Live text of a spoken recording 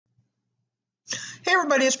Hey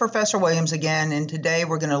everybody, it's Professor Williams again, and today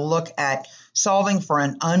we're going to look at solving for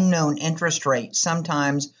an unknown interest rate,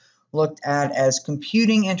 sometimes looked at as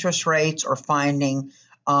computing interest rates or finding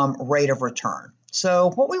rate of return.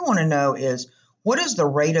 So what we want to know is, what is the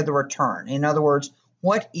rate of the return? In other words,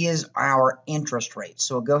 what is our interest rate?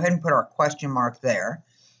 So we'll go ahead and put our question mark there.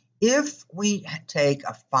 If we take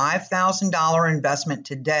a $5,000 investment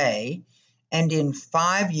today and in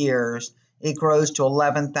 5 years it grows to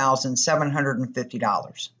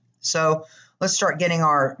 $11,750. So let's start getting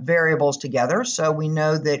our variables together. So we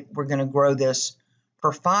know that we're going to grow this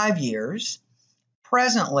for 5 years.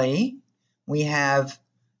 Presently, we have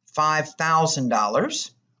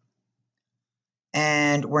 $5,000,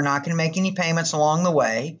 and we're not going to make any payments along the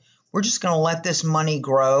way. We're just going to let this money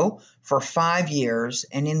grow for 5 years,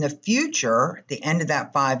 and in the future, at the end of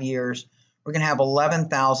that 5 years, we're going to have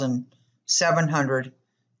 $11,750.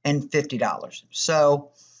 So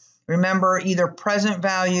remember, either present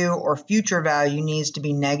value or future value needs to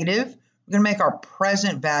be negative. We're going to make our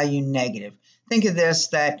present value negative. Think of this,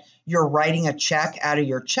 that you're writing a check out of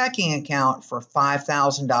your checking account for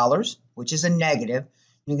 $5,000, which is a negative.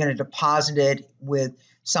 You're going to deposit it with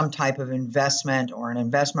some type of investment or an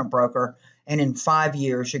investment broker, and in 5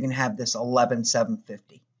 years, you're going to have this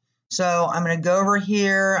 $11,750. So I'm going to go over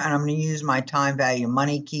here, and I'm going to use my time value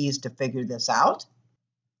money keys to figure this out.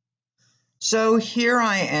 So here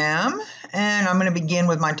I am, and I'm going to begin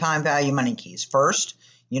with my time value money keys. First,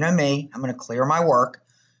 you know me, I'm going to clear my work.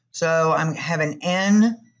 So I have an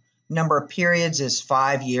N number of periods is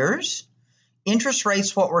 5 years. Interest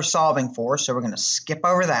rate's what we're solving for, so we're going to skip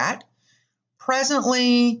over that.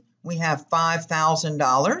 Presently, we have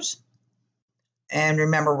 $5,000. And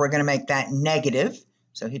remember, we're going to make that negative.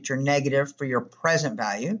 So hit your negative for your present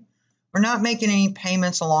value. We're not making any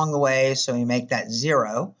payments along the way, so we make that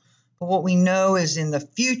 0. But what we know is in the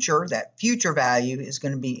future, that future value is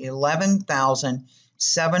going to be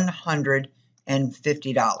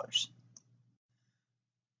 $11,750.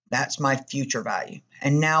 That's my future value.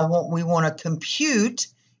 And now what we want to compute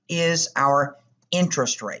is our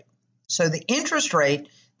interest rate. So the interest rate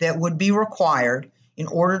that would be required in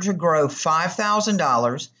order to grow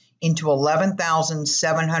 $5,000 into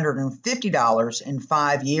 $11,750 in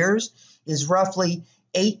 5 years is roughly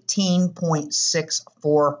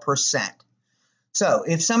 18.64%. So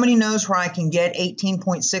if somebody knows where I can get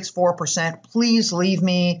 18.64%, please leave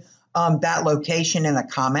me that location in the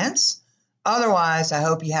comments. Otherwise, I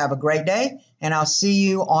hope you have a great day, and I'll see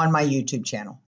you on my YouTube channel.